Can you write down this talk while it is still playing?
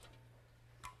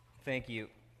Thank you.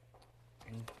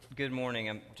 And good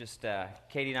morning.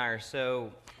 Katie and I are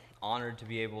so honored to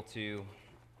be able to,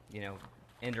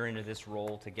 enter into this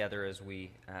role together as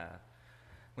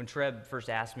when Treb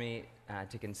first asked me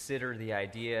to consider the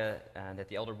idea that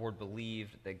the elder board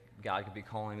believed that God could be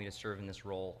calling me to serve in this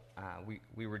role,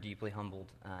 we were deeply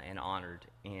humbled and honored.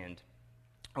 And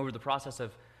over the process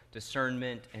of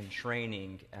discernment and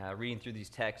training, reading through these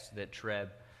texts that Treb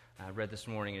read this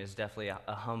morning, it is definitely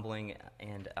a humbling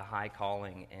and a high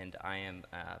calling, and I am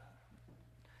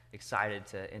excited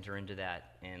to enter into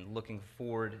that and looking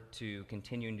forward to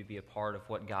continuing to be a part of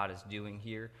what God is doing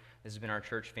here. This has been our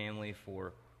church family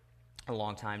for a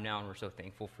long time now, and we're so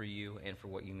thankful for you and for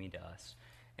what you mean to us.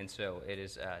 And so it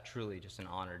is truly just an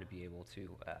honor to be able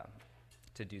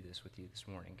to do this with you this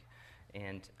morning.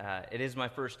 And it is my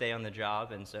first day on the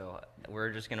job, and so we're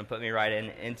just going to put me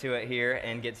right into it here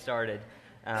and get started.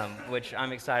 Which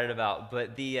I'm excited about.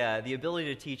 But the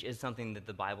ability to teach is something that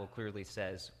the Bible clearly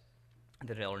says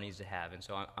that an elder needs to have. And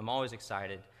so I'm always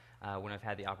excited when I've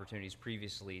had the opportunities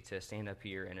previously to stand up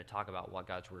here and to talk about what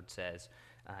God's Word says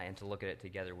and to look at it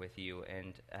together with you.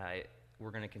 And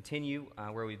we're going to continue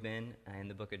where we've been in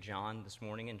the book of John this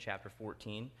morning in chapter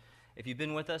 14. If you've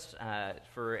been with us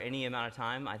for any amount of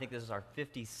time, I think this is our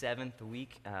 57th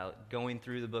week going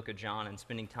through the book of John and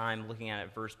spending time looking at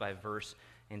it verse by verse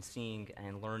and seeing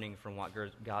and learning from what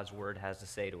God's Word has to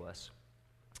say to us.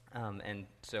 And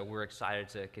so we're excited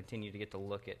to continue to get to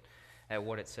look at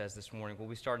what it says this morning. We'll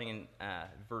be starting in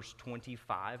verse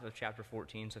 25 of chapter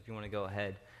 14, so if you want to go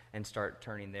ahead and start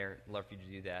turning there, I'd love for you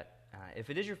to do that. If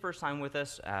it is your first time with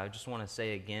us, I just want to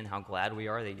say again how glad we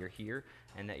are that you're here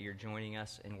and that you're joining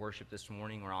us in worship this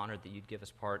morning. We're honored that you'd give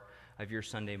us part of your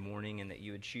Sunday morning and that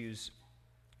you would choose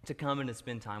to come and to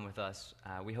spend time with us.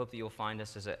 We hope that you'll find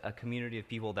us as a community of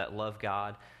people that love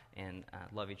God and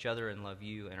love each other and love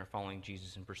you and are following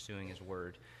Jesus and pursuing His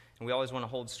Word. And we always want to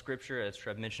hold Scripture, as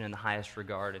Trev mentioned, in the highest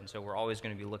regard, and so we're always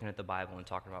going to be looking at the Bible and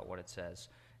talking about what it says,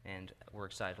 and we're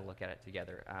excited to look at it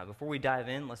together. Before we dive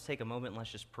in, let's take a moment and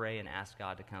let's just pray and ask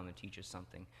God to come and teach us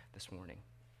something this morning.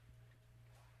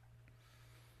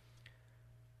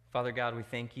 Father God, we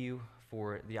thank you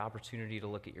for the opportunity to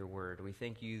look at your Word. We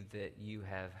thank you that you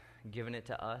have given it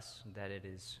to us, that it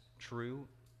is true,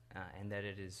 and that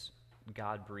it is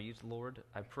God-breathed, Lord.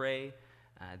 I pray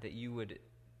that you would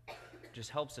just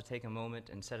help us to take a moment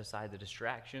and set aside the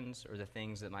distractions or the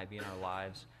things that might be in our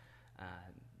lives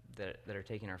that are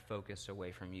taking our focus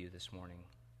away from you this morning.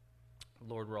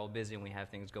 Lord, we're all busy and we have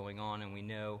things going on, and we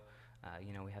know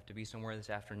we have to be somewhere this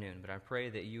afternoon, but I pray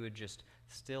that you would just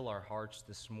still our hearts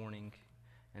this morning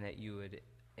and that you would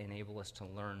enable us to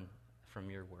learn from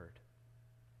your Word.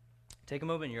 Take a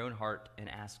moment in your own heart and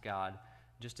ask God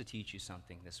just to teach you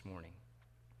something this morning.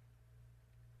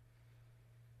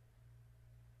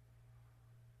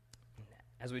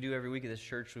 As we do every week at this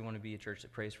church, we want to be a church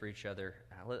that prays for each other.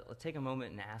 Let's take a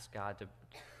moment and ask God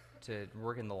to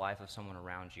work in the life of someone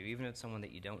around you, even if it's someone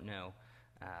that you don't know.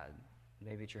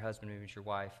 Maybe it's your husband, maybe it's your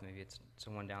wife, maybe it's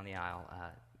someone down the aisle.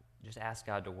 Just ask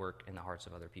God to work in the hearts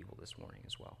of other people this morning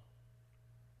as well.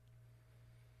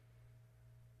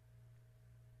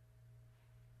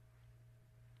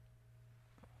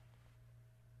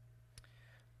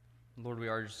 Lord, we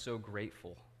are just so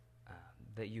grateful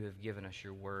that you have given us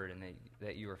your word and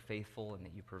that you are faithful and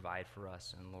that you provide for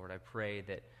us. And Lord, I pray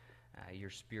that your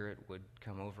Spirit would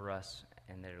come over us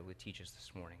and that it would teach us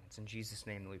this morning. It's in Jesus'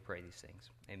 name that we pray these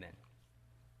things. Amen.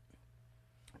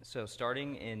 So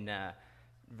starting in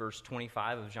verse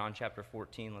 25 of John chapter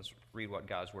 14, let's read what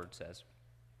God's word says.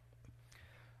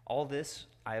 All this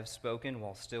I have spoken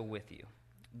while still with you,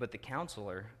 but the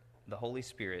Counselor, the Holy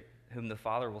Spirit, whom the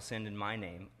Father will send in my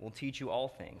name, will teach you all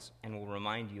things and will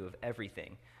remind you of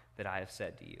everything that I have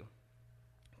said to you.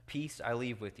 Peace I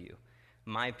leave with you,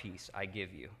 my peace I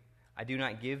give you. I do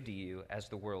not give to you as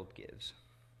the world gives.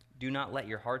 Do not let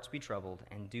your hearts be troubled,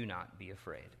 and do not be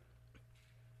afraid.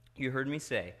 You heard me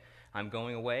say, I'm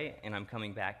going away and I'm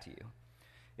coming back to you.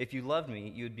 If you loved me,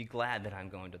 you would be glad that I'm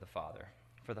going to the Father,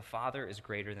 for the Father is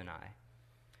greater than I.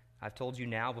 I've told you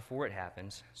now before it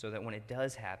happens, so that when it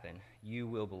does happen, you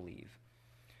will believe.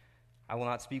 I will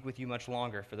not speak with you much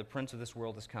longer, for the prince of this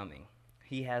world is coming.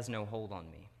 He has no hold on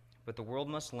me, but the world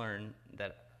must learn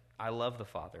that I love the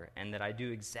Father and that I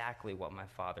do exactly what my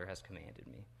Father has commanded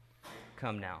me.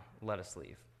 Come now, let us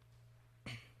leave.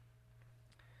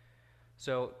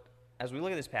 So, as we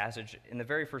look at this passage, in the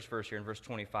very first verse here, in verse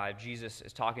 25, Jesus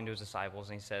is talking to his disciples,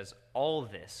 and he says, all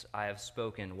this I have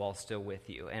spoken while still with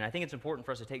you. And I think it's important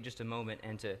for us to take just a moment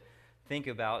and to think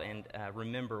about and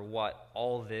remember what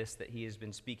all this that he has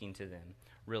been speaking to them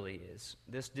really is.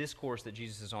 This discourse that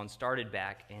Jesus is on started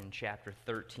back in chapter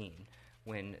 13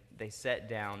 when they sat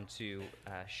down to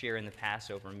share in the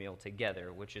Passover meal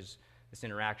together, which is this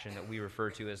interaction that we refer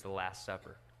to as the Last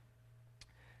Supper.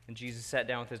 And Jesus sat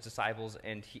down with his disciples,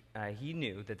 and he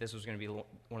knew that this was going to be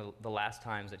one of the last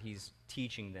times that he's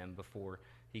teaching them before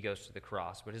he goes to the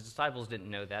cross. But his disciples didn't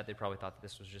know that. They probably thought that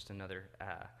this was just another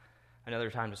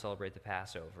time to celebrate the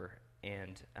Passover.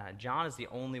 And John is the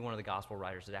only one of the gospel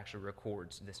writers that actually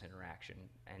records this interaction.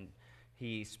 And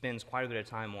he spends quite a bit of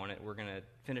time on it. We're going to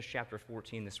finish chapter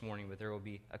 14 this morning, but there will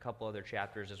be a couple other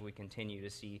chapters as we continue to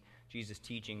see Jesus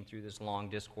teaching through this long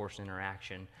discourse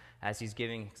interaction as he's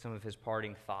giving some of his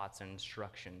parting thoughts and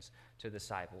instructions to the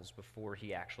disciples before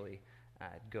he actually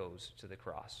goes to the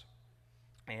cross.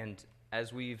 And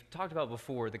as we've talked about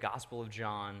before, the Gospel of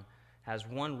John has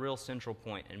one real central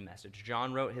point and message.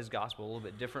 John wrote his gospel a little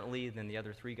bit differently than the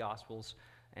other three gospels,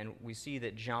 and we see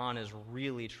that John is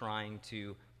really trying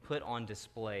to put on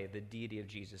display the deity of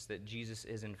Jesus, that Jesus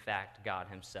is in fact God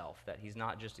himself, that he's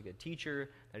not just a good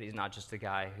teacher, that he's not just a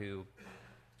guy who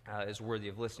is worthy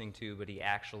of listening to, but he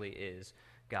actually is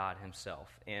God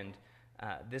himself. And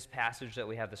this passage that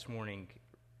we have this morning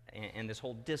and this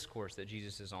whole discourse that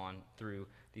Jesus is on through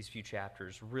these few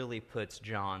chapters really puts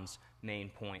John's main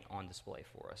point on display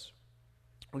for us.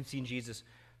 We've seen Jesus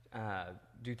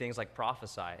do things like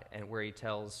prophesy, and where he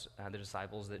tells the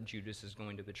disciples that Judas is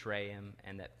going to betray him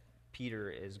and that Peter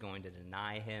is going to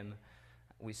deny him.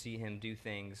 We see him do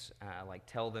things like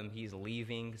tell them he's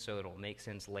leaving so it'll make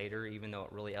sense later, even though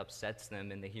it really upsets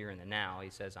them in the here and the now. He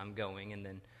says, I'm going, and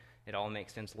then it all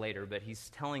makes sense later. But he's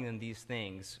telling them these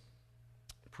things,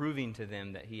 proving to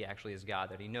them that he actually is God,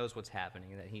 that he knows what's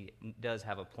happening, that he does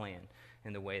have a plan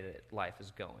in the way that life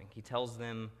is going. He tells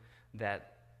them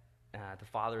that the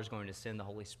Father is going to send the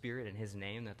Holy Spirit in his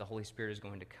name, that the Holy Spirit is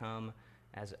going to come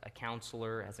as a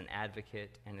counselor, as an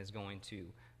advocate, and is going to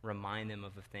remind them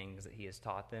of the things that he has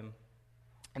taught them.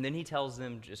 And then he tells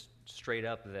them just straight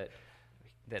up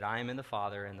that I am in the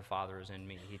Father and the Father is in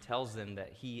me. He tells them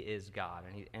that he is God.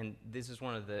 And this is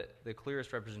one of the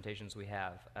clearest representations we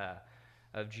have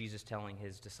of Jesus telling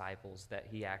his disciples that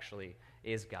he actually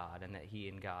is God and that he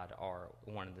and God are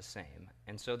one and the same.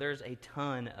 And so there's a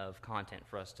ton of content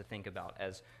for us to think about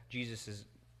as Jesus is,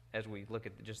 as we look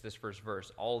at just this first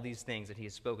verse, all these things that he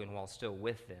has spoken while still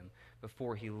with them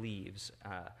before he leaves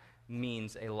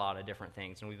means a lot of different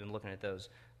things. And we've been looking at those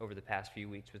over the past few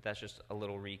weeks, but that's just a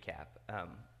little recap.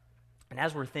 And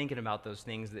as we're thinking about those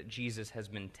things that Jesus has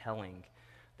been telling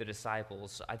the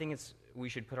disciples, I think we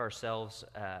should put ourselves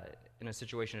in a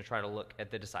situation to try to look at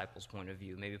the disciples' point of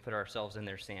view, maybe put ourselves in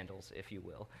their sandals, if you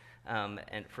will,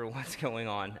 and for what's going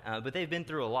on. But they've been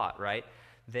through a lot, right?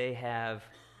 They have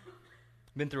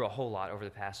been through a whole lot over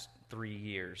the past 3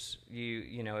 years.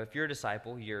 You know, if you're a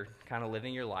disciple, you're kind of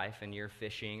living your life and you're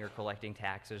fishing or collecting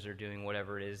taxes or doing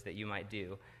whatever it is that you might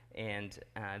do. And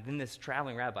then this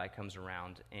traveling rabbi comes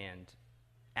around and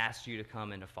asks you to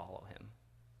come and to follow him.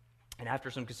 And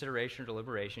after some consideration or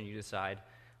deliberation, you decide,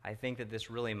 I think that this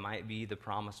really might be the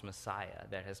promised Messiah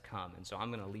that has come. And so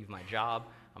I'm going to leave my job,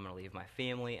 I'm going to leave my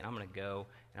family, and I'm going to go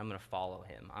and I'm going to follow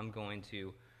him. I'm going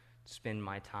to spend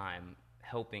my time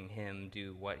helping him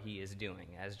do what he is doing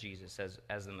as Jesus,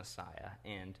 as the Messiah.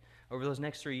 And over those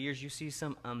next 3 years, you see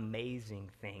some amazing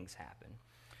things happen.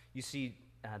 You see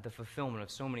the fulfillment of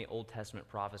so many Old Testament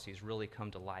prophecies really come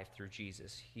to life through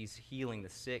Jesus. He's healing the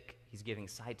sick. He's giving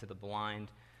sight to the blind.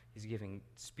 He's giving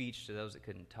speech to those that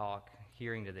couldn't talk,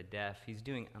 hearing to the deaf. He's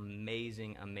doing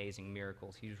amazing, amazing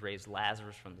miracles. He's raised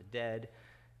Lazarus from the dead.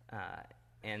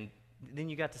 And then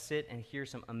you got to sit and hear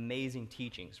some amazing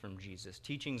teachings from Jesus,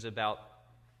 teachings about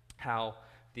how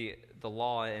the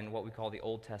law and what we call the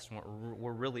Old Testament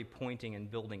were really pointing and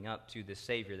building up to the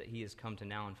Savior, that he has come to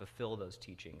now and fulfill those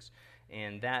teachings.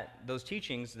 And those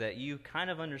teachings that you kind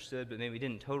of understood but maybe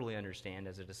didn't totally understand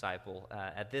as a disciple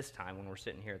at this time when we're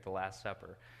sitting here at the Last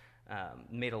Supper,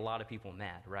 made a lot of people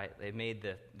mad, right? They made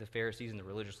the Pharisees and the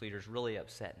religious leaders really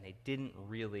upset, and they didn't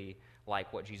really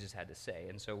like what Jesus had to say.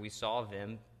 And so we saw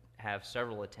them have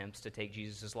several attempts to take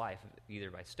Jesus' life, either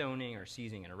by stoning or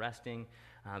seizing and arresting.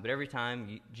 But every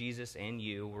time, Jesus and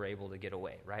you were able to get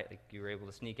away, right? Like you were able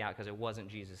to sneak out because it wasn't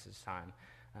Jesus' time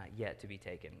yet to be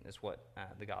taken, is what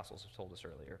the Gospels have told us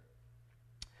earlier.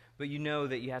 But you know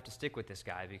that you have to stick with this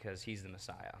guy because he's the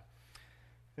Messiah.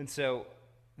 And so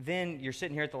then you're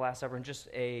sitting here at the Last Supper, and just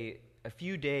a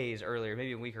few days earlier,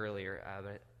 maybe a week earlier,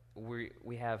 but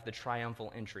we have the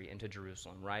triumphal entry into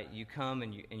Jerusalem, right? You come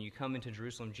and you come into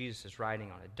Jerusalem. Jesus is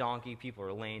riding on a donkey. People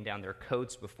are laying down their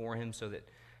coats before him so that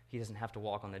he doesn't have to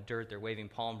walk on the dirt. They're waving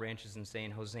palm branches and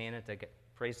saying, Hosanna,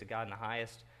 praise to God in the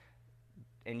highest.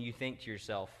 and you think to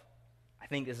yourself, I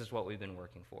think this is what we've been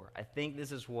working for. I think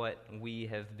this is what we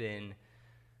have been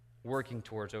working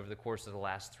towards over the course of the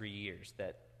last 3 years,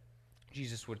 that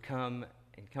Jesus would come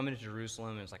into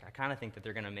Jerusalem, and it's like, I kind of think that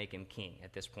they're going to make him king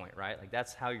at this point, right? Like,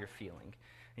 that's how you're feeling.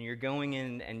 And you're going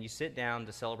in, and you sit down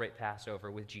to celebrate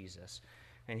Passover with Jesus,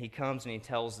 and he comes and he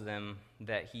tells them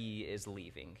that he is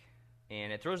leaving.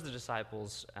 And it throws the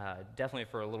disciples definitely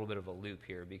for a little bit of a loop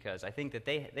here, because I think that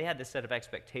they had this set of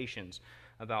expectations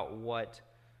about what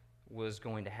was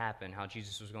going to happen, how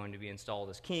Jesus was going to be installed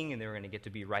as king, and they were going to get to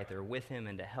be right there with him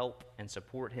and to help and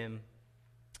support him,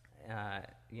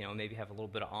 maybe have a little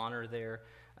bit of honor there.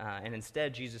 And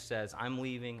instead, Jesus says, I'm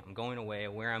leaving, I'm going away,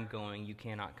 where I'm going, you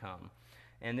cannot come.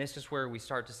 And this is where we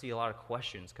start to see a lot of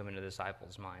questions come into the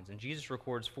disciples' minds. And Jesus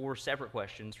records 4 separate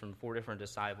questions from 4 different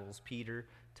disciples: Peter,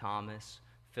 Thomas,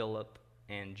 Philip,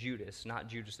 and Judas. Not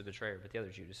Judas the betrayer, but the other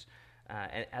Judas.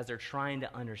 As they're trying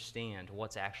to understand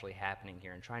what's actually happening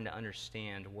here and trying to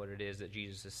understand what it is that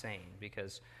Jesus is saying.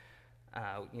 Because,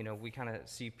 we kind of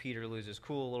see Peter lose his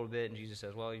cool a little bit, and Jesus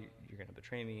says, well, you're going to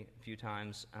betray me a few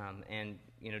times.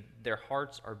 Their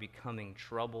hearts are becoming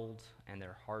troubled, and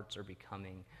their hearts are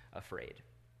becoming afraid.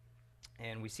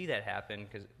 And we see that happen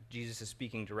because Jesus is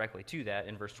speaking directly to that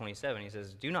in verse 27. He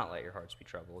says, do not let your hearts be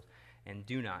troubled, and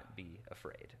do not be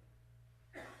afraid.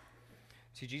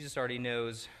 See, Jesus already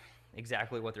knows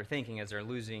exactly what they're thinking as they're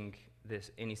losing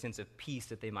any sense of peace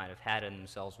that they might have had in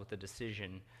themselves with the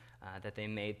decision that they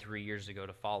made 3 years ago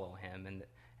to follow him.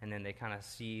 And then they kind of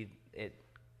see it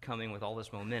coming with all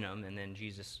this momentum, and then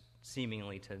Jesus,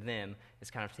 seemingly to them,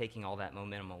 is kind of taking all that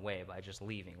momentum away by just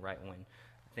leaving right when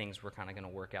things were kind of going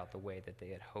to work out the way that they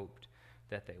had hoped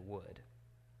that they would.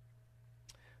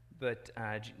 But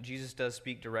Jesus does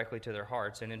speak directly to their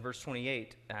hearts, and in verse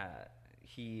 28,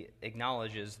 he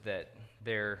acknowledges that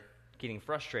they're getting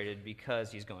frustrated because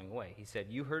he's going away. He said,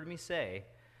 you heard me say,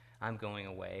 I'm going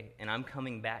away, and I'm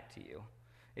coming back to you.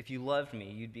 If you loved me,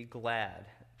 you'd be glad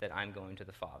that I'm going to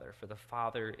the Father, for the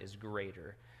Father is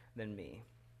greater than me.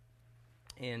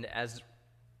 And as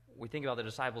we think about the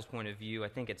disciples' point of view, I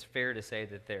think it's fair to say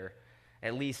that they're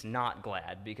at least not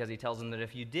glad, because he tells them that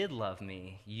if you did love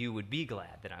me, you would be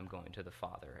glad that I'm going to the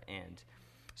Father. And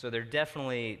so they're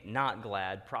definitely not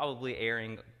glad, probably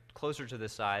erring closer to the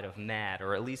side of mad,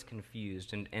 or at least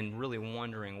confused, and really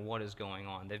wondering what is going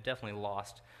on. They've definitely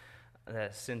lost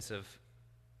a sense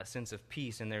of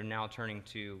peace, and they're now turning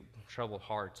to troubled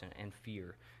hearts and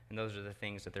fear. And those are the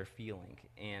things that they're feeling.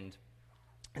 And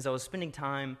as I was spending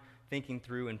time thinking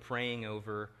through and praying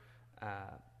over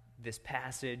this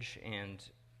passage, and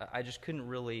I just couldn't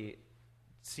really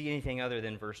see anything other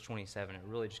than verse 27. It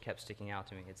really just kept sticking out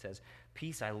to me. It says,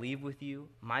 peace I leave with you,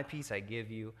 my peace I give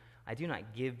you. I do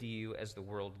not give to you as the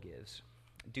world gives.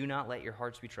 Do not let your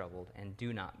hearts be troubled, and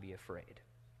do not be afraid.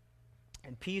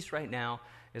 And peace right now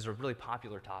is a really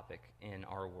popular topic in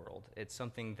our world. It's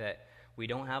something that we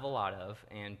don't have a lot of,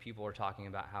 and people are talking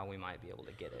about how we might be able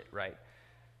to get it, right?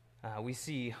 We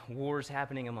see wars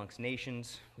happening amongst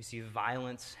nations. We see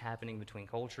violence happening between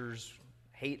cultures,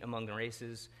 hate among the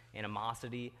races,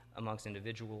 animosity amongst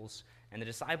individuals. And the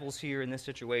disciples here in this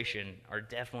situation are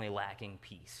definitely lacking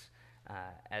peace,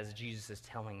 as Jesus is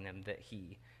telling them that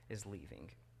he is leaving.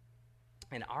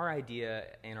 And our idea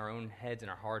in our own heads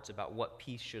and our hearts about what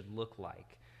peace should look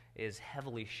like is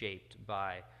heavily shaped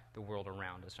by the world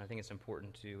around us. And I think it's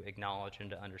important to acknowledge and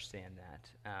to understand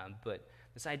that. But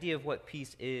this idea of what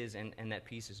peace is and that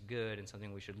peace is good and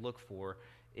something we should look for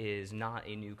is not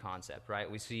a new concept, right?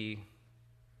 We see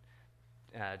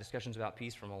discussions about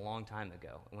peace from a long time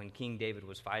ago, when King David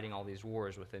was fighting all these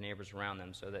wars with the neighbors around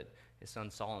them so that his son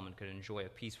Solomon could enjoy a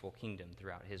peaceful kingdom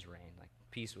throughout his reign. Like,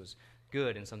 peace was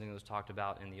good and something that was talked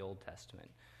about in the Old Testament.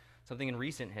 Something in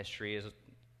recent history, as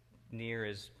near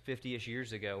as 50-ish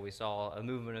years ago, we saw a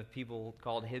movement of people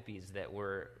called hippies that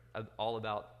were all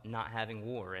about not having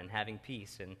war and having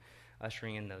peace and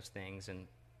ushering in those things. And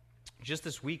just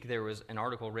this week, there was an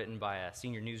article written by a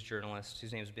senior news journalist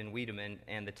whose name is Ben Wiedemann,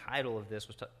 and the title of this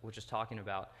was just talking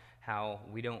about how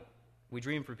we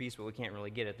dream for peace, but we can't really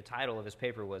get it. The title of his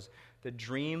paper was "The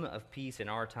Dream of Peace in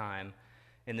Our Time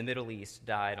in the Middle East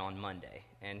Died on Monday,"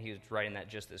 and he was writing that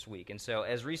just this week. And so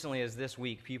as recently as this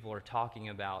week, people are talking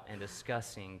about and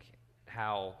discussing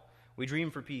how we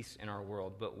dream for peace in our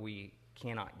world, but we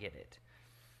cannot get it.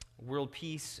 World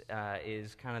peace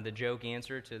is kind of the joke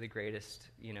answer to the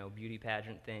greatest, beauty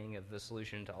pageant thing of the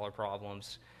solution to all our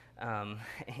problems.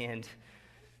 And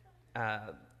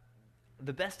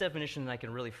the best definition that I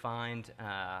can really find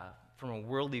from a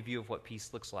worldly view of what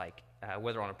peace looks like,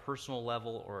 whether on a personal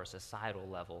level or a societal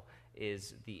level,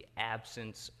 is the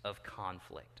absence of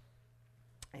conflict.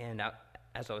 And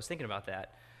as I was thinking about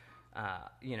that,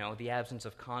 the absence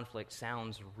of conflict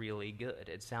sounds really good.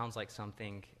 It sounds like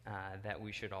something that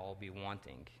we should all be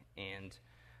wanting. And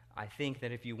I think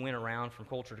that if you went around from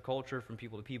culture to culture, from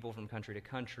people to people, from country to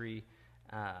country,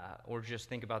 or just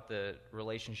think about the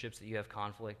relationships that you have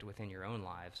conflict within your own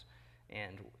lives,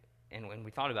 and when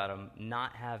we thought about them,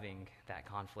 not having that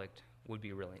conflict would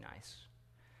be really nice.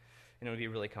 And it would be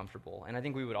really comfortable. And I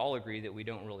think we would all agree that we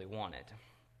don't really want it.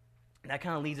 That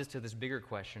kind of leads us to this bigger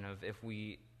question of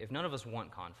if none of us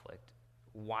want conflict,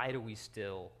 why do we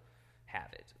still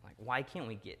have it? Like, why can't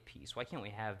we get peace? Why can't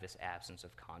we have this absence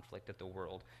of conflict that the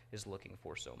world is looking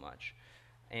for so much?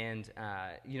 And,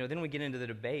 then we get into the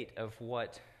debate of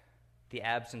what the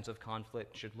absence of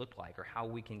conflict should look like, or how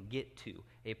we can get to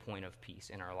a point of peace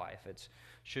in our life. It's,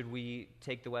 should we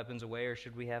take the weapons away, or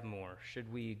should we have more?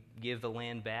 Should we give the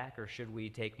land back, or should we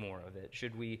take more of it?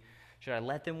 Should I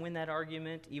let them win that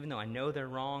argument, even though I know they're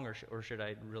wrong, or should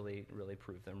I really, really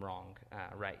prove them wrong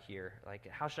right here? Like,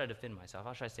 how should I defend myself?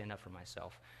 How should I stand up for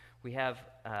myself? We have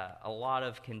a lot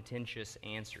of contentious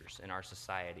answers in our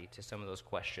society to some of those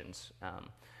questions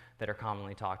that are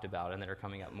commonly talked about and that are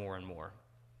coming up more and more.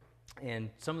 And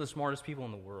some of the smartest people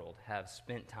in the world have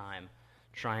spent time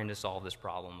trying to solve this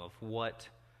problem of what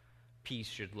peace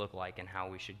should look like and how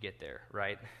we should get there,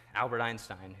 right? Albert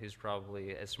Einstein, who's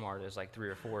probably as smart as like 3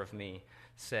 or 4 of me,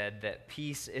 said that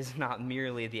peace is not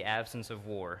merely the absence of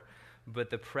war, but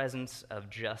the presence of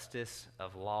justice,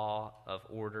 of law, of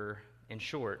order, in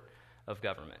short, of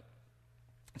government.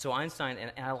 So Einstein,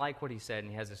 and I like what he said,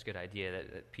 and he has this good idea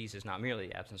that peace is not merely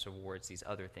the absence of war, it's these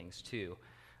other things too.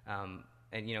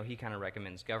 And, he kind of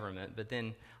recommends government. But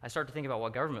then I start to think about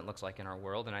what government looks like in our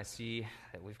world, and I see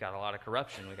that we've got a lot of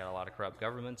corruption. We've got a lot of corrupt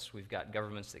governments. We've got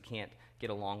governments that can't get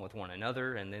along with one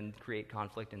another and then create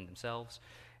conflict in themselves.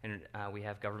 And we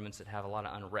have governments that have a lot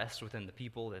of unrest within the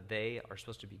people that they are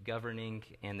supposed to be governing,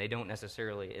 and they don't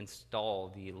necessarily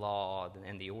install the law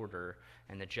and the order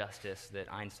and the justice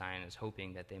that Einstein is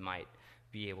hoping that they might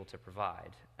be able to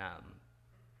provide.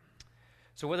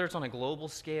 So whether it's on a global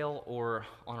scale or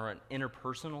on an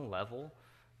interpersonal level,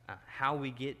 how we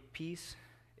get peace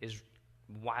is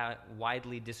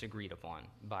widely disagreed upon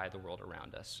by the world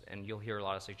around us. And you'll hear a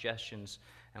lot of suggestions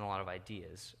and a lot of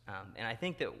ideas. And I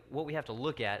think that what we have to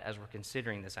look at as we're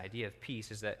considering this idea of peace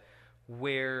is that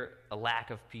where a lack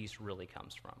of peace really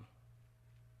comes from.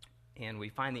 And we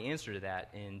find the answer to that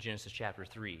in Genesis chapter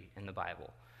 3 in the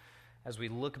Bible. As we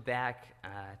look back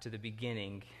to the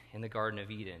beginning in the Garden of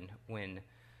Eden, when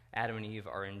Adam and Eve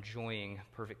are enjoying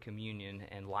perfect communion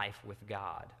and life with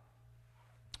God,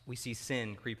 we see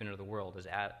sin creep into the world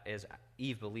as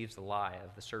Eve believes the lie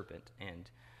of the serpent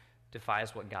and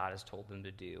defies what God has told them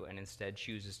to do, and instead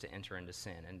chooses to enter into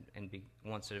sin and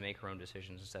wants to make her own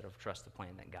decisions instead of trust the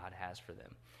plan that God has for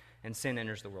them. And sin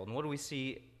enters the world. And what do we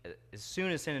see? As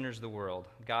soon as sin enters the world,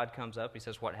 God comes up, he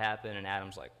says, what happened? And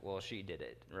Adam's like, well, she did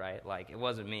it, right? Like, it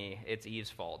wasn't me, it's Eve's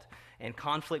fault. And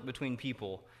conflict between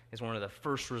people is one of the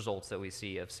first results that we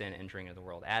see of sin entering into the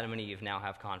world. Adam and Eve now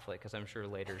have conflict, because I'm sure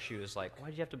later she was like, why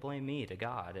did you have to blame me to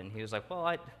God? And he was like,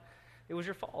 well, it was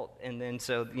your fault. And then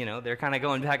so, they're kind of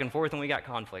going back and forth, and we got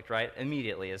conflict, right?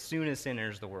 Immediately, as soon as sin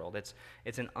enters the world.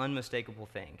 It's an unmistakable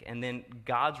thing. And then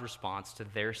God's response to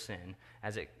their sin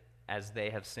as they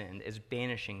have sinned is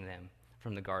banishing them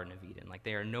from the Garden of Eden. Like,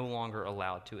 they are no longer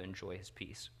allowed to enjoy his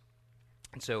peace.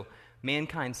 And so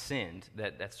mankind sinned,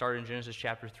 that started in Genesis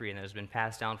chapter 3, and that has been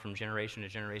passed down from generation to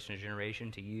generation to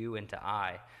generation to you and to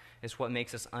I, is what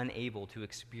makes us unable to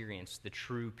experience the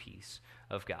true peace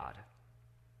of God.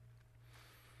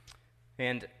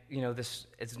 And, this,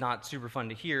 it's not super fun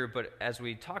to hear, but as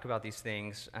we talk about these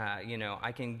things,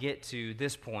 I can get to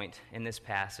this point in this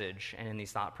passage and in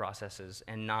these thought processes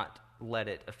and not let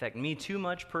it affect me too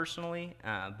much personally,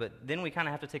 but then we kind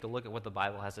of have to take a look at what the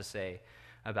Bible has to say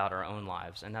about our own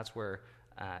lives, and that's where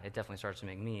it definitely starts to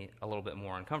make me a little bit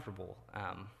more uncomfortable.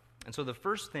 And so the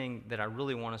first thing that I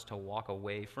really want us to walk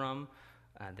away from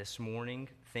this morning,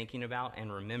 thinking about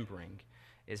and remembering,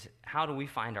 is how do we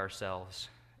find ourselves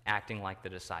acting like the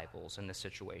disciples in this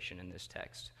situation, in this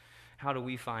text? How do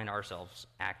we find ourselves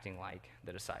acting like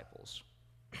the disciples?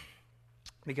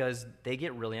 Because they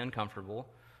get really uncomfortable,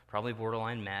 probably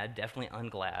borderline mad, definitely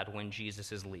unglad when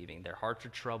Jesus is leaving. Their hearts are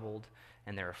troubled,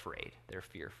 and they're afraid. They're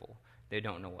fearful. They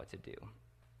don't know what to do.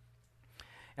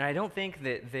 And I don't think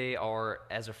that they are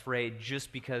as afraid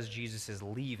just because Jesus is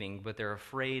leaving, but they're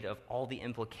afraid of all the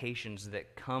implications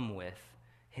that come with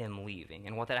him leaving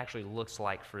and what that actually looks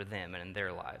like for them and in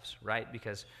their lives, right?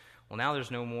 Because, well, now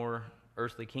there's no more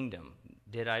earthly kingdom.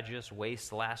 Did I just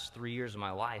waste the last 3 years of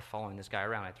my life following this guy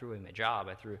around? I threw away my job.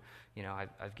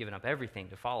 I've given up everything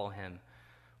to follow him.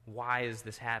 why is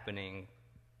this happening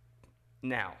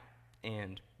now?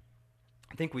 And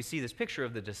I think we see this picture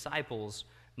of the disciples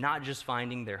not just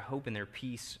finding their hope and their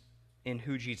peace in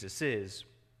who Jesus is,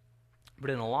 but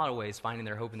in a lot of ways finding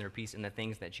their hope and their peace in the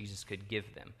things that Jesus could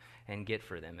give them and get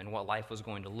for them, and what life was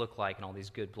going to look like, and all these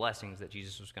good blessings that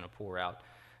Jesus was going to pour out.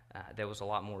 That was a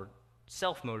lot more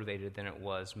self-motivated than it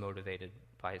was motivated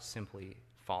by simply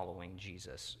following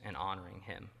Jesus and honoring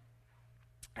him.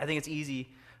 I think it's easy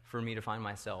for me to find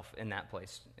myself in that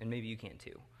place, and maybe you can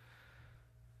too,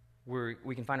 where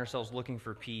we can find ourselves looking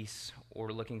for peace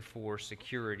or looking for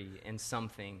security in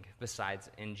something besides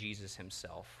in Jesus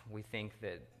himself. We think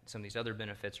that some of these other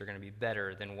benefits are going to be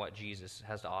better than what Jesus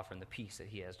has to offer and the peace that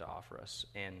he has to offer us.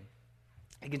 And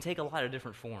it can take a lot of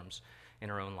different forms in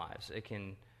our own lives. It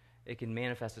can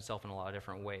manifest itself in a lot of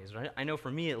different ways. I know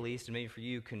for me at least, and maybe for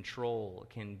you, control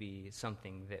can be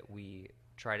something that we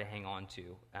try to hang on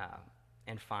to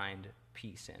and find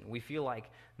peace in. We feel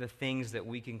like the things that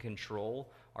we can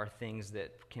control are things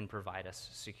that can provide us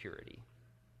security.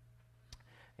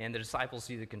 And the disciples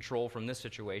see the control from this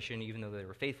situation, even though they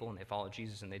were faithful and they followed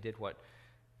Jesus and they did what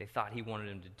they thought he wanted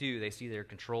them to do. They see their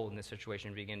control in this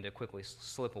situation begin to quickly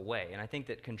slip away. And I think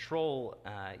that control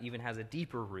even has a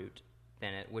deeper root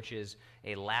than it, which is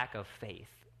a lack of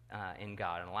faith in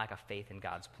God and a lack of faith in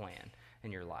God's plan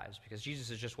in your lives. Because Jesus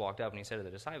has just walked up and he said to the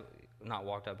disciples, not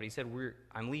walked up, but he said,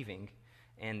 I'm leaving.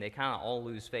 And they kind of all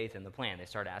lose faith in the plan. They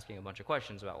start asking a bunch of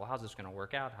questions about, well, how's this going to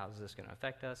work out? How's this going to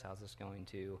affect us? How's this going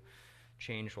to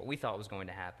change what we thought was going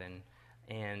to happen?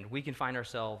 And we can find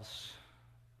ourselves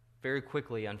very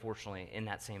quickly, unfortunately, in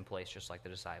that same place, just like the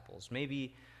disciples.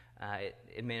 Maybe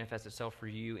it manifests itself for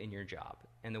you in your job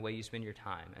and the way you spend your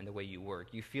time and the way you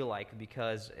work. You feel like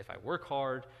because if I work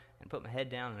hard and put my head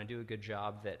down and I do a good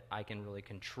job, that I can really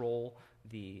control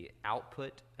the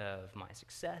output of my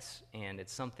success, and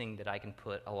it's something that I can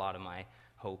put a lot of my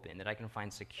hope in, that I can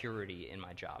find security in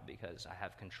my job because I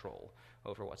have control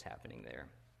over what's happening there.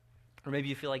 Or maybe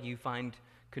you feel like you find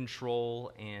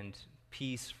control and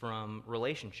peace from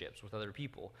relationships with other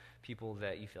people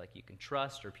that you feel like you can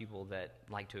trust, or people that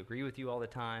like to agree with you all the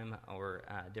time, or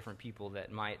different people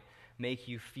that might make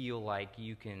you feel like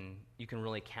you can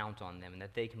really count on them and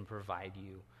that they can provide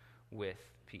you with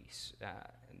peace.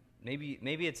 Maybe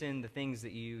it's in the things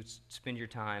that you spend your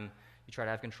time. You try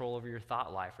to have control over your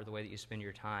thought life, or the way that you spend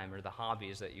your time, or the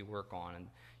hobbies that you work on. And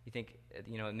you think, it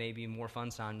may be more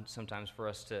fun sometimes for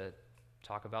us to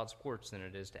talk about sports than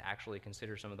it is to actually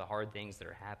consider some of the hard things that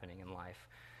are happening in life,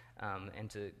 and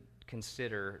to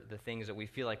consider the things that we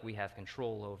feel like we have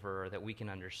control over, or that we can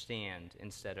understand,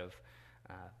 instead of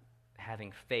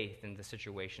having faith in the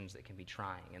situations that can be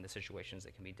trying and the situations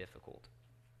that can be difficult.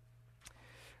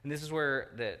 And this is where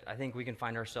I think we can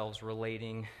find ourselves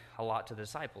relating a lot to the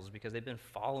disciples, because they've been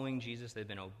following Jesus, they've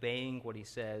been obeying what he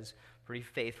says pretty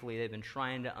faithfully, they've been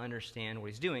trying to understand what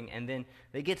he's doing, and then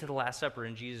they get to the Last Supper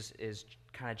and Jesus is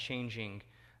kind of changing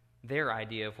their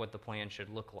idea of what the plan should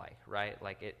look like, right?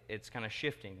 Like it's kind of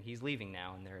shifting. He's leaving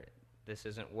now, and this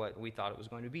isn't what we thought it was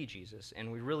going to be, Jesus.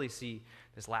 And we really see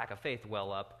this lack of faith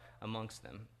well up amongst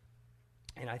them.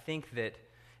 And I think that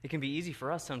it can be easy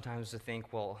for us sometimes to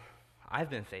think, well, I've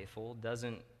been faithful.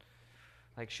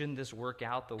 Shouldn't this work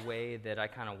out the way that I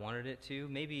kind of wanted it to?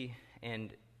 Maybe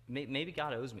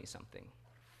God owes me something.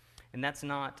 And that's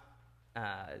not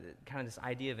kind of this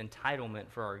idea of entitlement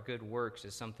for our good works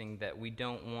is something that we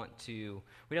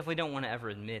definitely don't want to ever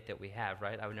admit that we have,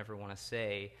 right? I would never want to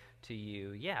say to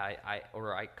you,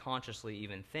 I consciously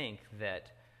even think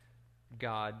that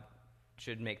God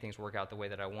should make things work out the way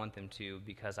that I want them to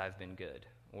because I've been good,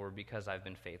 or because I've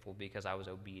been faithful, because I was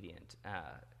obedient.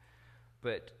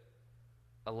 But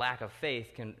a lack of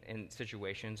faith in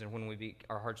situations, and when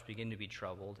our hearts begin to be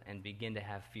troubled and begin to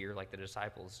have fear, like the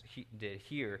disciples did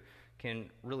here,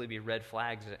 can really be red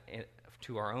flags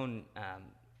to our own,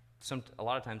 a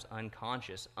lot of times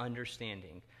unconscious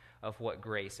understanding of what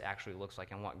grace actually looks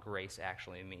like and what grace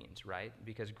actually means, right?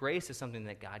 Because grace is something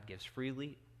that God gives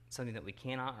freely, something that we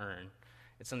cannot earn.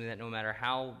 It's something that no matter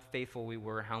how faithful we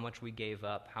were, how much we gave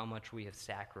up, how much we have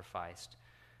sacrificed,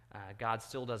 God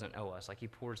still doesn't owe us. Like, he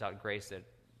pours out grace that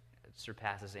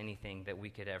surpasses anything that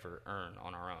we could ever earn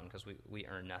on our own, because we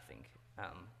earn nothing.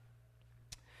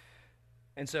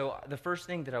 And so the first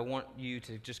thing that I want you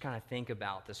to just kind of think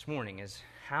about this morning is,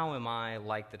 how am I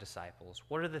like the disciples?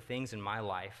 What are the things in my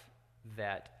life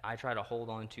that I try to hold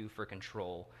on to for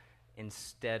control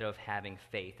instead of having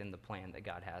faith in the plan that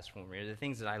God has for me? Or the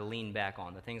things that I lean back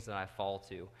on, the things that I fall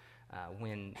to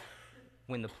when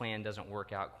the plan doesn't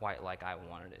work out quite like I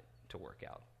wanted it to work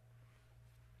out.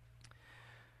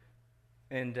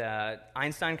 And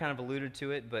Einstein kind of alluded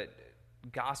to it, but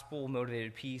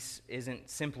gospel-motivated peace isn't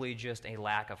simply just a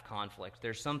lack of conflict.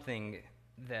 There's something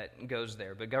that goes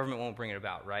there, but government won't bring it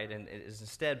about, right? And it is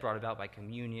instead brought about by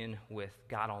communion with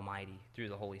God Almighty through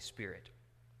the Holy Spirit.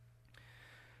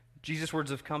 Jesus' words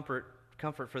of comfort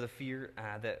for the fear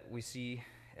that we see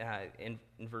in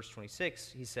verse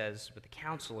 26, he says, "But the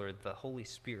Counselor, the Holy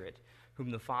Spirit, whom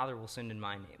the Father will send in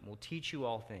my name, will teach you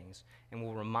all things and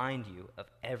will remind you of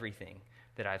everything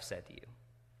that I've said to you."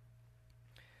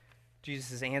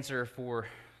 Jesus' answer for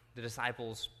the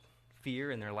disciples'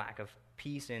 fear and their lack of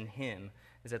peace in him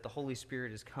is that the Holy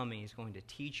Spirit is coming. He's going to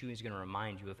teach you. He's going to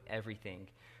remind you of everything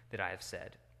that I have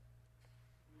said.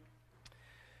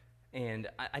 And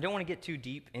I don't want to get too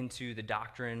deep into the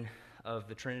doctrine of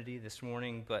the Trinity this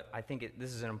morning, but I think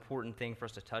this is an important thing for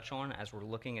us to touch on as we're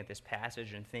looking at this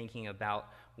passage and thinking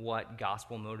about what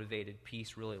gospel-motivated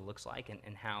peace really looks like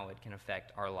and how it can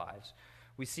affect our lives.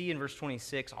 We see in verse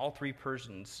 26 all three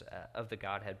persons of the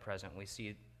Godhead present. We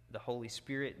see the Holy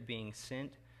Spirit being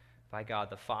sent by God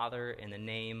the Father in the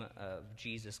name of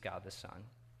Jesus, God the Son.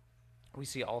 We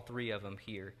see all three of them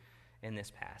here in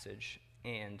this passage.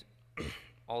 And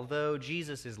although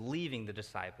Jesus is leaving the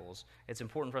disciples, it's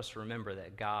important for us to remember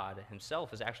that God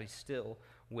himself is actually still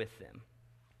with them.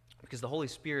 Because the Holy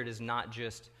Spirit is not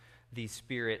just the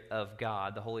Spirit of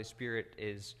God. The Holy Spirit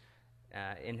is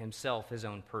in himself his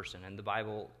own person. And the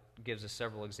Bible gives us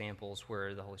several examples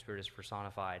where the Holy Spirit is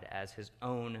personified as his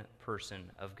own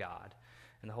person of God.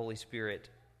 And the Holy Spirit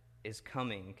is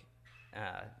coming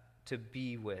to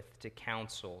be with, to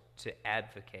counsel, to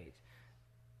advocate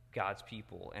God's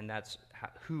people. And that's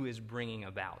who is bringing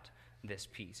about this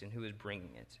peace and who is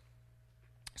bringing it.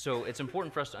 So it's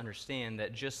important for us to understand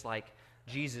that just like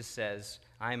Jesus says,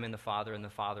 "I am in the Father and the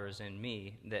Father is in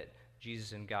me," that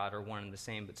Jesus and God are one and the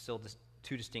same, but still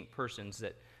two distinct persons,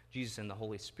 that Jesus and the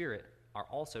Holy Spirit are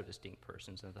also distinct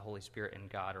persons, and that the Holy Spirit and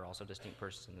God are also distinct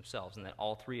persons in themselves, and that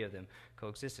all three of them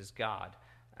coexist as God,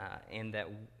 and that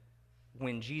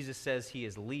when Jesus says he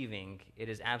is leaving, it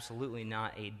is absolutely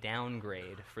not a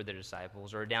downgrade for the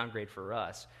disciples or a downgrade for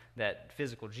us that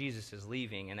physical Jesus is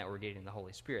leaving and that we're getting the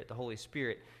Holy Spirit. The Holy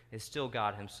Spirit is still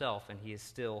God himself, and he is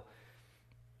still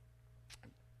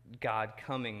God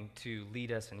coming to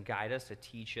lead us and guide us, to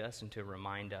teach us and to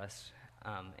remind us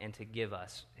and to give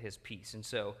us his peace. And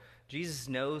so Jesus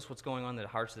knows what's going on in the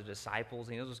hearts of the disciples.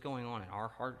 He knows what's going on in our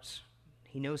hearts.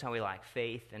 He knows how we lack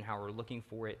faith and how we're looking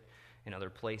for it in other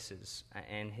places.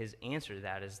 And his answer to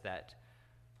that is that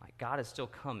God is still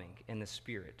coming in the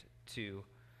Spirit to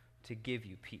give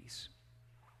you peace.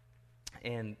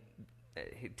 And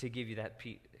to give you that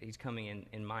peace, he's coming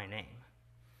in my name.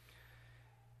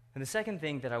 And the second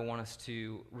thing that I want us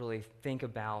to really think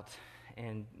about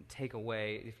and take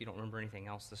away, if you don't remember anything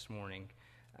else this morning,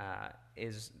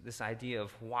 is this idea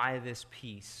of why this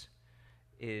peace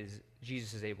is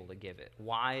Jesus is able to give it.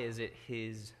 Why is it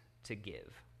his to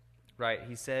give? Right?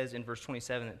 He says in verse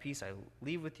 27 that peace I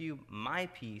leave with you, my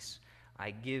peace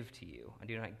I give to you. I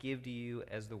do not give to you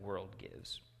as the world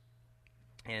gives.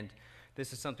 And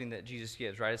this is something that Jesus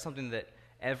gives, right? It's something that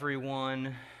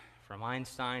everyone, from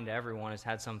Einstein to everyone, has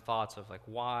had some thoughts of, like,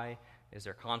 why is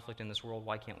there conflict in this world?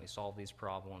 Why can't we solve these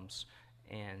problems?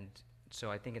 And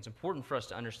so I think it's important for us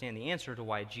to understand the answer to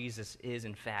why Jesus is,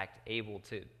 in fact, able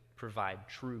to provide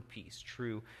true peace,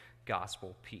 true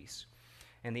gospel peace.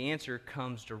 And the answer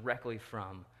comes directly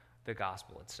from the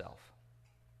gospel itself.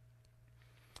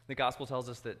 The gospel tells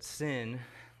us that sin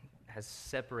has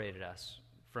separated us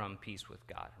from peace with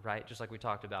God, right? Just like we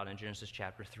talked about in Genesis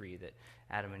chapter 3, that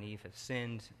Adam and Eve have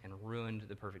sinned and ruined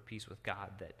the perfect peace with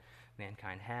God that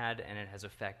mankind had, and it has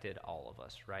affected all of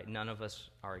us, right? None of us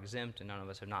are exempt, and none of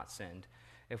us have not sinned.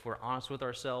 If we're honest with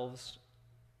ourselves,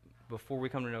 before we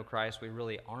come to know Christ, we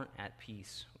really aren't at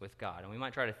peace with God. And we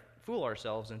might try to fool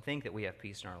ourselves and think that we have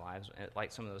peace in our lives,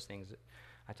 like some of those things that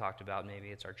I talked about. Maybe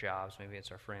it's our jobs, maybe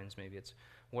it's our friends, maybe it's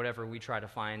whatever we try to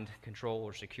find control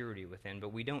or security within,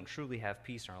 but we don't truly have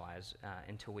peace in our lives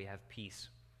until we have peace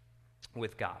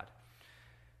with God.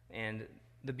 And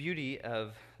the beauty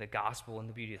of the gospel and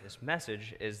the beauty of this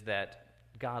message is that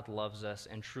God loves us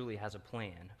and truly has a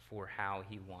plan for how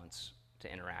he wants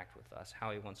to interact with us,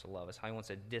 how he wants to love us, how he wants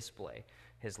to display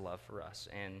his love for us.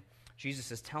 And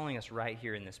Jesus is telling us right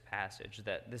here in this passage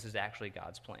that this is actually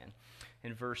God's plan.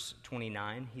 In verse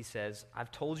 29, he says,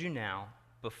 I've told you now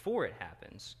before it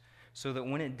happens, so that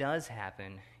when it does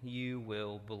happen, you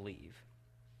will believe.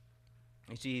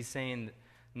 You see, he's saying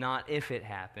not if it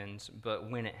happens, but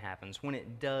when it happens. When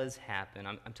it does happen,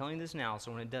 I'm telling you this now,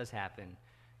 so when it does happen,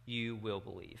 you will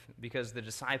believe. Because the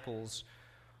disciples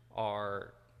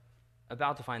are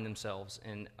about to find themselves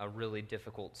in a really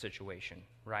difficult situation,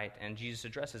 right? And Jesus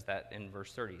addresses that in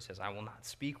verse 30. He says, I will not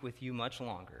speak with you much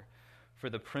longer, for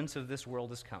the prince of this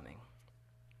world is coming.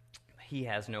 He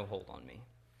has no hold on me.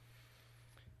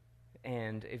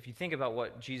 And if you think about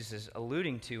what Jesus is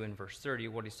alluding to in verse 30,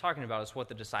 what he's talking about is what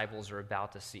the disciples are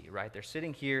about to see, right? They're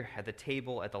sitting here at the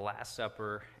table at the Last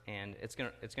Supper, and it's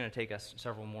going to take us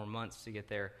several more months to get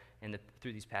there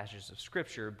through these passages of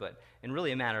Scripture, but in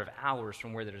really a matter of hours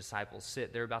from where the disciples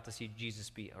sit, they're about to see Jesus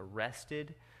be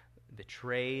arrested,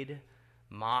 betrayed,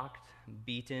 mocked,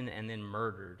 beaten, and then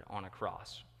murdered on a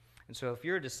cross. And so if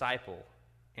you're a disciple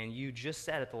and you just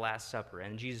sat at the Last Supper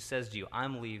and Jesus says to you,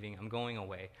 I'm leaving, I'm going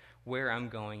away, where I'm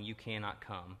going, you cannot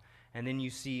come. And then you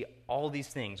see all these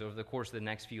things over the course of the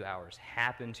next few hours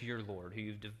happen to your Lord, who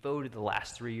you've devoted the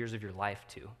last 3 years of your life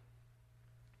to.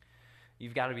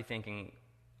 You've got to be thinking,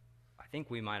 I think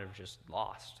we might have just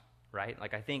lost, right?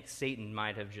 Like, I think Satan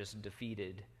might have just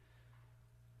defeated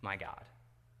my God,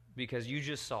 because you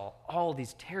just saw all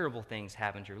these terrible things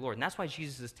happen to your Lord. And that's why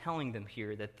Jesus is telling them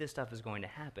here that this stuff is going to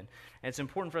happen. And it's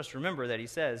important for us to remember that he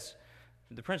says,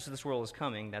 the prince of this world is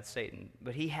coming, that's Satan,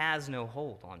 but he has no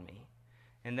hold on me.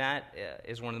 And that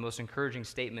is one of the most encouraging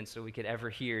statements that we could ever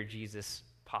hear Jesus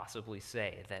possibly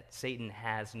say, that Satan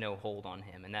has no hold on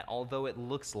him. And that although it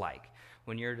looks like,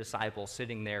 when you're a disciple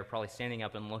sitting there, probably standing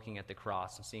up and looking at the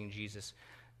cross and seeing Jesus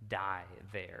die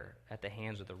there at the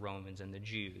hands of the Romans and the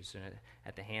Jews and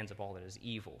at the hands of all that is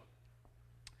evil,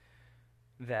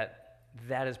 that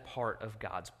is part of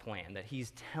God's plan, that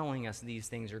he's telling us these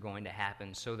things are going to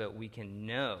happen so that we can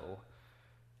know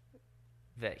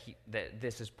that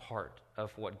this is part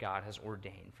of what God has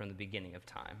ordained from the beginning of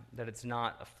time, that it's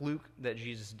not a fluke that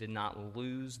Jesus did not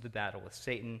lose the battle with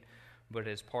Satan, but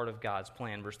it is part of God's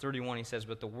plan. Verse 31, he says,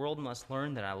 but the world must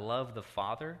learn that I love the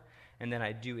Father and that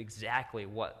I do exactly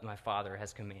what my Father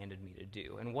has commanded me to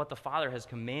do. And what the Father has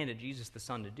commanded Jesus the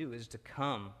Son to do is to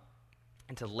come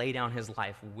and to lay down his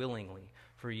life willingly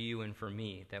for you and for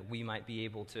me, that we might be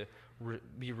able to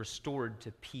be restored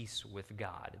to peace with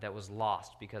God that was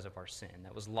lost because of our sin,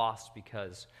 that was lost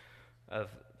because of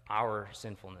our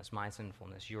sinfulness, my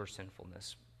sinfulness, your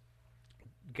sinfulness.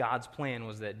 God's plan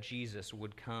was that Jesus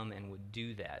would come and would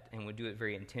do that, and would do it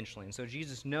very intentionally. And so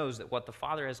Jesus knows that what the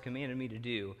Father has commanded me to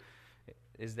do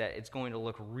is that it's going to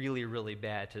look really, really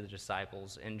bad to the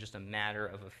disciples in just a matter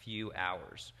of a few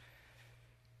hours.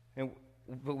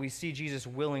 But we see Jesus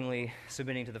willingly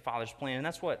submitting to the Father's plan, and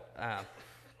that's what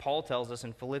Paul tells us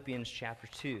in Philippians chapter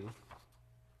 2,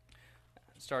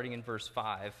 starting in verse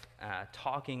 5,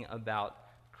 talking about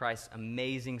Christ's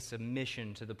amazing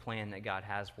submission to the plan that God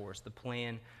has for us, the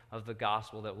plan of the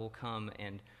gospel that will come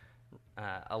and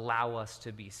allow us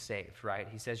to be saved, right?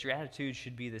 He says, your attitude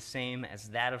should be the same as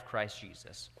that of Christ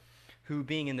Jesus, who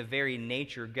being in the very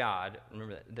nature God,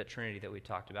 remember that Trinity that we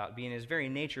talked about, being in his very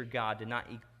nature God, did not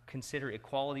consider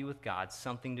equality with God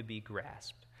something to be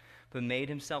grasped, but made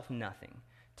himself nothing,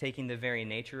 taking the very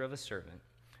nature of a servant,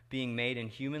 being made in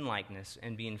human likeness,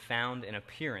 and being found in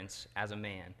appearance as a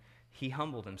man. He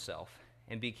humbled himself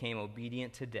and became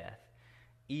obedient to death,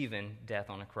 even death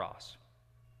on a cross.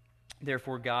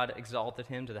 Therefore God exalted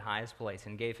him to the highest place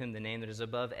and gave him the name that is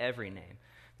above every name,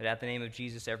 that at the name of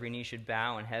Jesus every knee should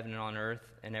bow in heaven and on earth,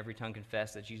 and every tongue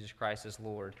confess that Jesus Christ is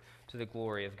Lord, to the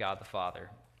glory of God the Father.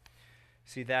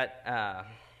 See, that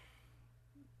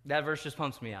verse just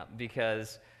pumps me up,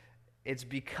 because it's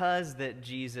because that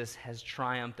Jesus has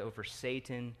triumphed over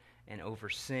Satan and over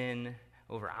sin,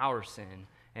 over our sin,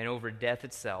 and over death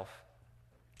itself,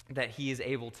 that he is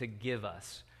able to give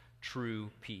us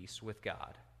true peace with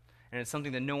God. And it's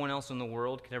something that no one else in the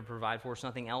world could ever provide for us,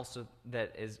 nothing else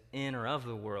that is in or of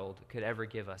the world could ever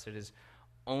give us. It is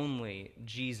only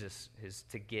Jesus is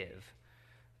to give,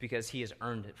 because he has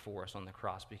earned it for us on the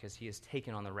cross, because he has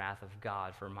taken on the wrath of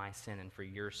God for my sin and for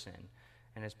your sin,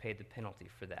 and has paid the penalty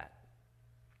for that.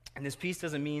 And this peace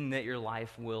doesn't mean that your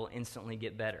life will instantly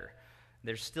get better.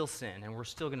 There's still sin, and we're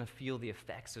still going to feel the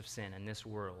effects of sin in this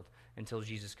world until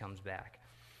Jesus comes back.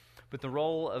 But the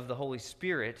role of the Holy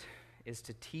Spirit is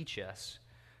to teach us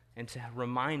and to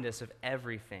remind us of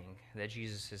everything that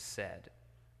Jesus has said,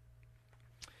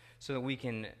 so that we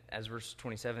can, as verse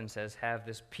 27 says, have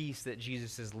this peace that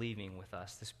Jesus is leaving with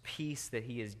us, this peace that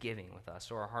he is giving with us,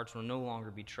 so our hearts will no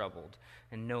longer be troubled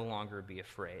and no longer be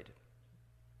afraid.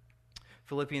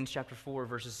 Philippians chapter 4,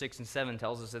 verses 6 and 7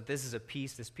 tells us that this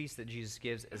peace that Jesus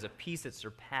gives is a peace that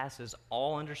surpasses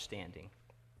all understanding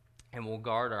and will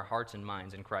guard our hearts and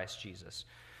minds in Christ Jesus.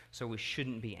 So we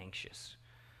shouldn't be anxious.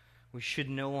 We should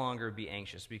no longer be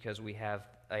anxious, because we have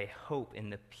a hope in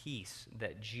the peace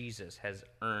that Jesus has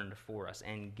earned for us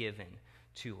and given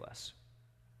to us.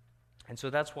 And so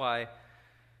that's why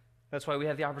we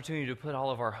have the opportunity to put all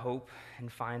of our hope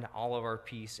and find all of our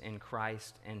peace in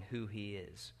Christ and who he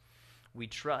is. We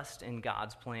trust in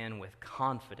God's plan with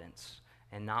confidence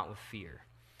and not with fear.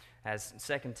 As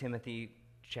 2 Timothy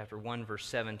chapter 1, verse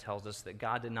 7 tells us that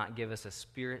God did not give us a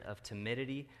spirit of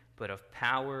timidity, but of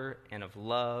power and of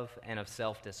love and of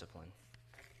self-discipline.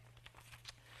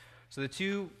 So the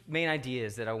two main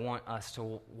ideas that I want us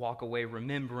to walk away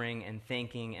remembering and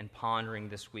thinking and pondering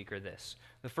this week are this.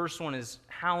 The first one is,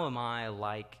 how am I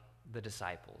like the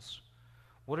disciples?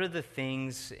 What are the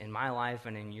things in my life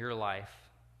and in your life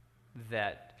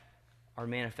that are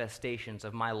manifestations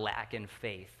of my lack in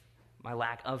faith, my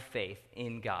lack of faith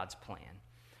in God's plan?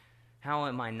 How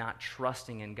am I not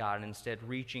trusting in God and instead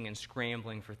reaching and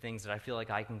scrambling for things that I feel like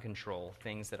I can control,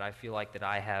 things that I feel like that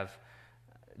I have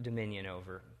dominion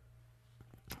over?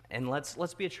 And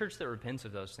let's be a church that repents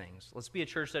of those things. Let's be a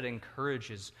church that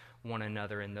encourages one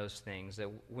another in those things, that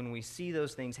when we see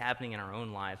those things happening in our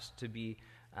own lives,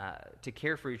 to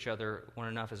care for each other one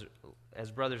enough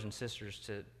as brothers and sisters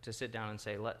to sit down and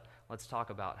say, let's talk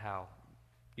about how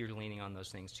you're leaning on those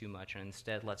things too much, and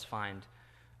instead let's find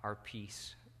our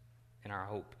peace and our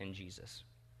hope in Jesus.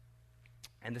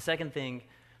 And the second thing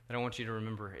that I want you to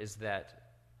remember is the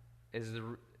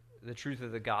truth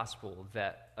of the gospel,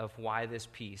 that of why this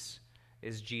peace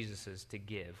is Jesus's to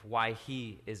give, why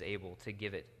he is able to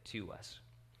give it to us,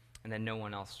 and that no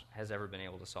one else has ever been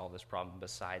able to solve this problem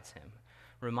besides him.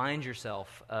 Remind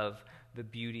yourself of the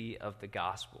beauty of the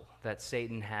gospel, that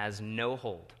Satan has no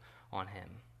hold on him.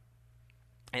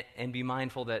 And be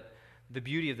mindful that the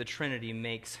beauty of the Trinity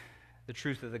makes the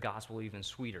truth of the gospel even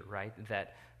sweeter, right?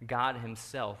 That God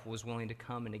himself was willing to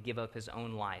come and to give up his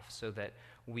own life so that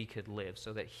we could live,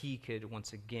 so that he could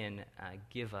once again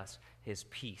give us his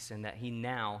peace, and that he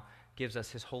now gives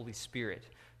us his Holy Spirit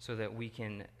so that we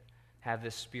can have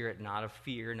this spirit not of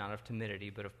fear, not of timidity,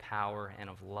 but of power and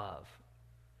of love.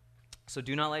 So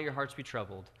do not let your hearts be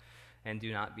troubled, and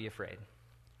do not be afraid.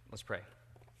 Let's pray.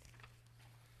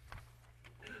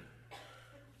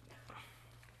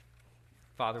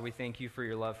 Father, we thank you for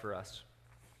your love for us.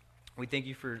 We thank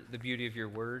you for the beauty of your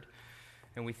word,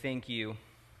 and we thank you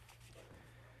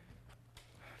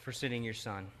for sending your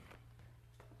Son.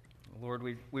 Lord,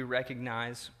 we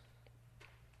recognize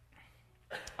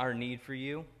our need for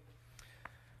you.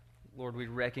 Lord, we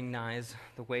recognize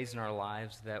the ways in our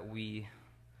lives that we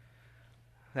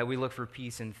look for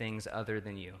peace in things other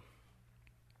than you.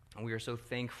 And we are so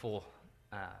thankful.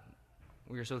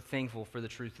 We are so thankful for the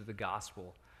truth of the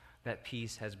gospel, that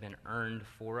peace has been earned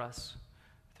for us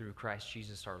through Christ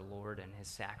Jesus our Lord and his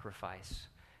sacrifice.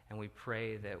 And we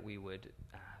pray that we would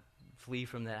flee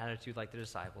from that attitude like the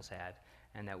disciples had,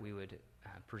 and that we would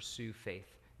pursue faith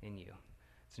in you.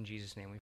 It's in Jesus' name we